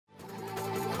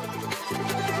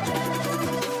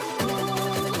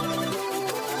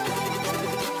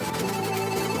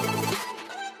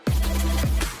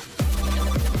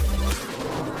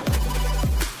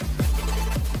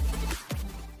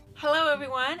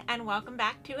and welcome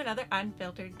back to another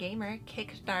Unfiltered Gamer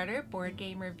Kickstarter board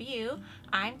game review.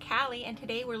 I'm Callie, and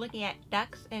today we're looking at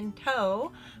Ducks in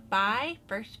Tow by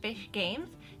First Fish Games.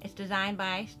 It's designed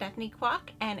by Stephanie Kwok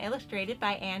and illustrated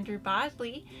by Andrew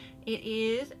Bosley. It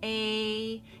is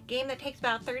a game that takes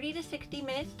about 30 to 60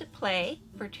 minutes to play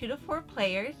for 2 to 4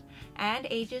 players and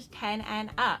ages 10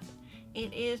 and up.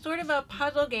 It is sort of a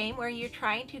puzzle game where you're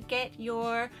trying to get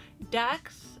your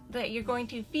ducks that you're going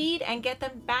to feed and get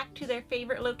them back to their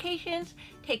favorite locations,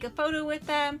 take a photo with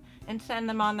them, and send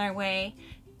them on their way,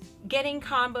 getting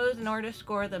combos in order to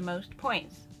score the most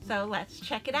points. So let's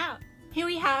check it out. Here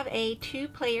we have a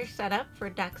 2-player setup for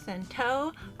Ducks in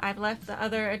Tow. I've left the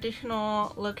other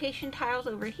additional location tiles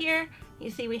over here. You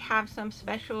see we have some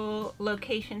special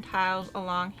location tiles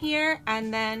along here,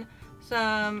 and then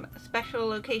some special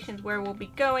locations where we'll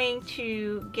be going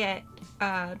to get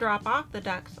drop off the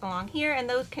ducks along here, and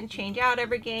those can change out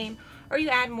every game, or you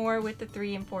add more with the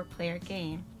 3 and 4 player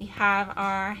game. We have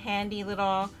our handy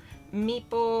little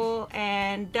meeple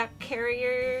and duck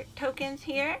carrier tokens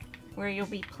here, where you'll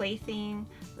be placing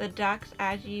the ducks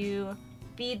as you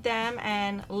feed them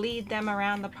and lead them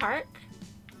around the park.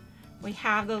 We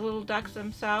have the little ducks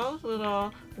themselves,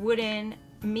 little wooden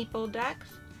meeple ducks.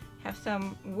 Have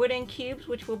some wooden cubes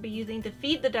which we'll be using to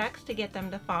feed the ducks to get them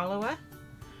to follow us.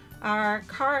 Our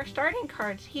starting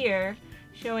cards here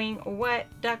showing what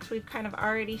ducks we've kind of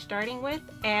already starting with,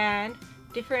 and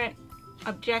different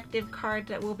objective cards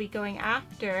that we'll be going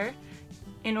after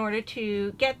in order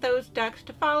to get those ducks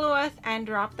to follow us and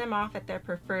drop them off at their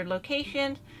preferred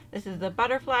locations. This is the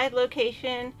butterflies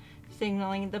location,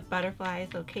 signaling the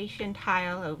butterflies location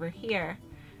tile over here.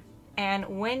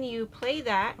 And when you play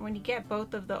that, when you get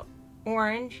both of the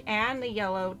orange and the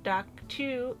yellow duck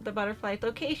to the butterfly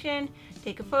location,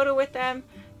 take a photo with them,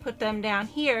 put them down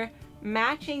here,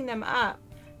 matching them up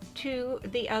to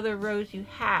the other rows you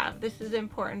have. This is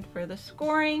important for the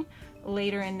scoring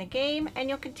later in the game, and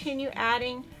you'll continue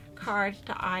adding cards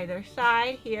to either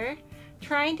side here,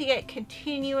 trying to get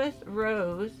continuous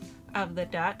rows of the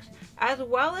ducks, as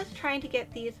well as trying to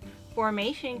get these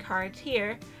formation cards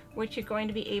here, which you're going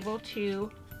to be able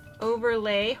to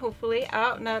overlay, hopefully,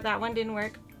 oh no, that one didn't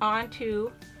work,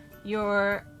 onto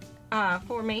your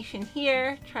formation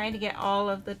here, trying to get all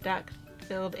of the ducks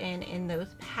filled in those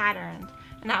patterns.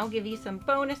 And that will give you some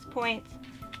bonus points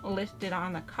listed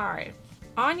on the cards.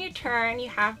 On your turn, you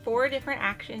have 4 different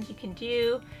actions you can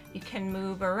do. You can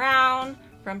move around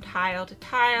from tile to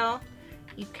tile.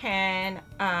 You can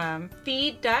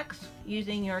feed ducks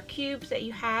using your cubes that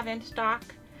you have in stock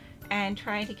and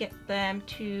trying to get them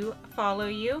to follow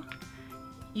you.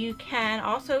 You can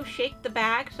also shake the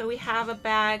bag. So we have a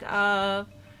bag of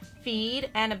feed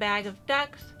and a bag of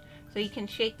ducks. So you can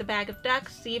shake the bag of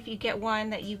ducks, see if you get one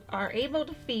that you are able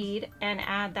to feed, and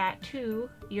add that to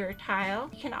your tile.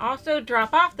 You can also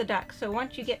drop off the ducks. So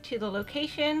once you get to the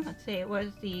location, let's say it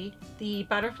was the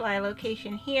butterfly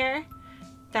location here,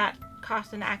 that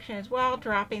costs an action as well,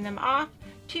 dropping them off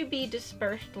to be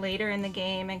dispersed later in the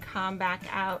game and come back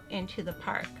out into the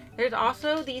park. There's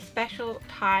also these special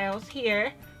tiles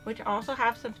here, which also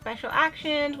have some special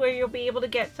actions where you'll be able to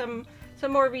get some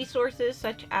more resources,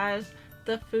 such as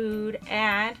the food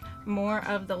and more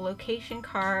of the location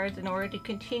cards, in order to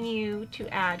continue to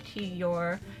add to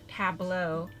your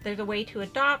tableau. There's a way to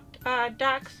adopt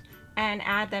ducks and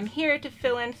add them here to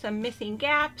fill in some missing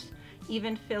gaps,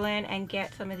 even fill in and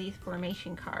get some of these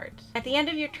formation cards. At the end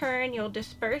of your turn, you'll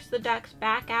disperse the ducks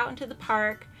back out into the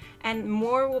park, and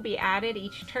more will be added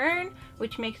each turn,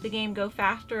 which makes the game go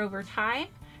faster over time.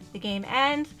 The game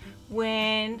ends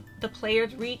when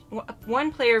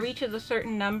one player reaches a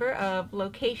certain number of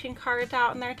location cards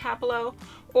out in their tableau,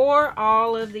 or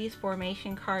all of these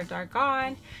formation cards are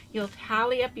gone. You'll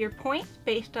tally up your points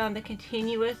based on the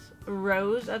continuous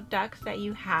rows of ducks that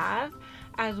you have,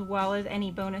 as well as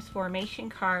any bonus formation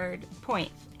card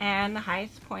points, and the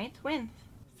highest points wins.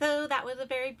 So that was a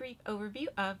very brief overview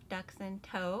of Ducks in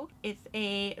Tow. It's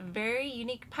a very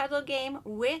unique puzzle game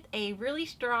with a really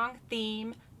strong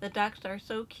theme. The ducks are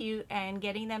so cute, and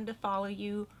getting them to follow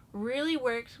you really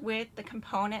works with the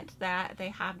components that they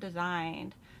have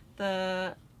designed.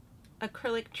 The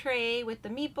acrylic tray with the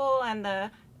meeple and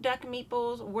the duck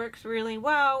meeples works really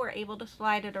well. We're able to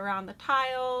slide it around the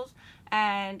tiles,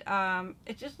 and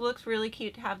it just looks really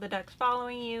cute to have the ducks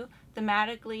following you.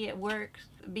 Thematically, it works,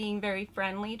 being very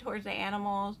friendly towards the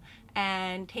animals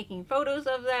and taking photos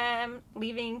of them,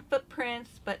 leaving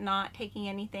footprints but not taking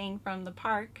anything from the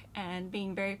park, and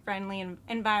being very friendly and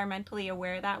environmentally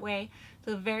aware that way.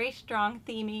 So very strong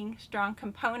theming, strong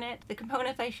components. The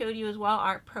components I showed you as well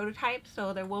are prototypes,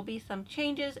 so there will be some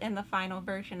changes in the final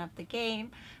version of the game,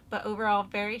 but overall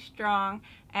very strong.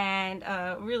 And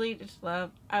really just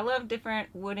I love different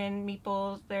wooden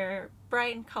meeples. They're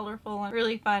bright and colorful and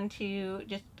really fun to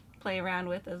just play around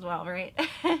with as well, right?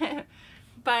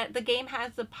 But the game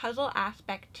has the puzzle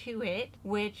aspect to it,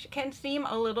 which can seem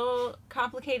a little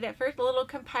complicated at first, a little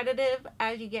competitive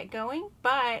as you get going,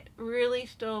 but really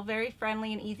still very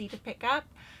friendly and easy to pick up.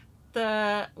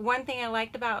 The one thing I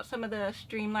liked about some of the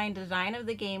streamlined design of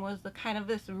the game was the kind of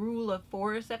this rule of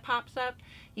fours that pops up.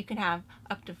 You can have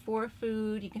up to 4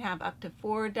 food, you can have up to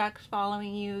 4 ducks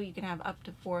following you, you can have up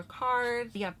to 4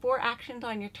 cards, you have 4 actions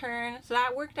on your turn. So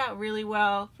that worked out really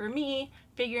well for me,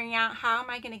 figuring out how am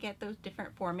I going to get those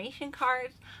different formation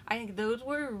cards. I think those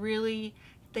were really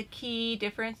the key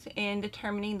difference in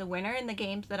determining the winner in the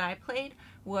games that I played,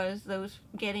 was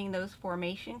getting those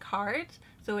formation cards.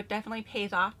 So it definitely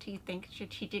pays off to think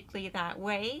strategically that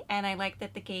way, and I like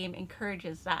that the game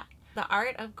encourages that. The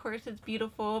art, of course, is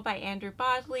beautiful by Andrew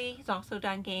Bosley. He's also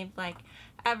done games like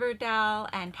Everdell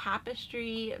and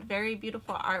Tapestry. Very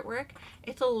beautiful artwork.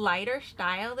 It's a lighter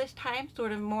style this time,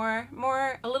 sort of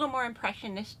a little more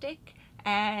impressionistic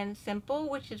and simple,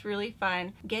 which is really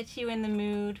fun. Gets you in the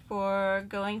mood for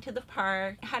going to the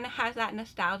park. Kind of has that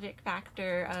nostalgic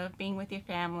factor of being with your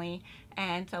family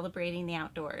and celebrating the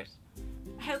outdoors.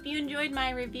 I hope you enjoyed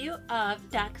my review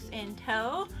of Ducks in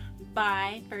Tow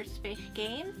by First Fish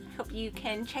Games. Hope you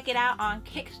can check it out on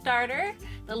Kickstarter.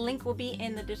 The link will be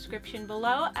in the description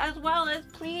below, as well as,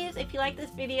 please, if you like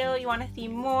this video, you want to see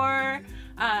more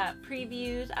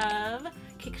previews of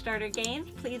Kickstarter games,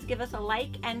 please give us a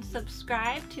like and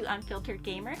subscribe to Unfiltered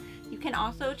Gamer. You can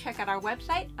also check out our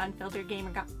website,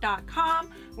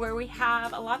 unfilteredgamer.com, where we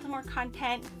have lots of more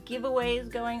content,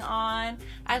 giveaways going on,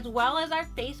 as well as our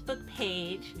Facebook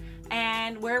page,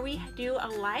 and where we do a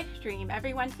live stream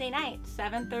every Wednesday night,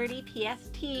 7:30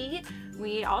 PST.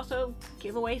 We also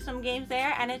give away some games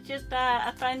there, and it's just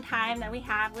a fun time that we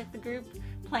have with the group,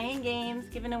 playing games,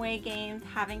 giving away games,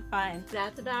 having fun.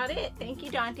 That's about it. Thank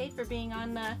you, Dante, for being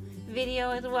on the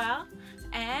video as well.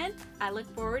 And I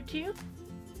look forward to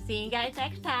seeing you guys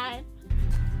next time.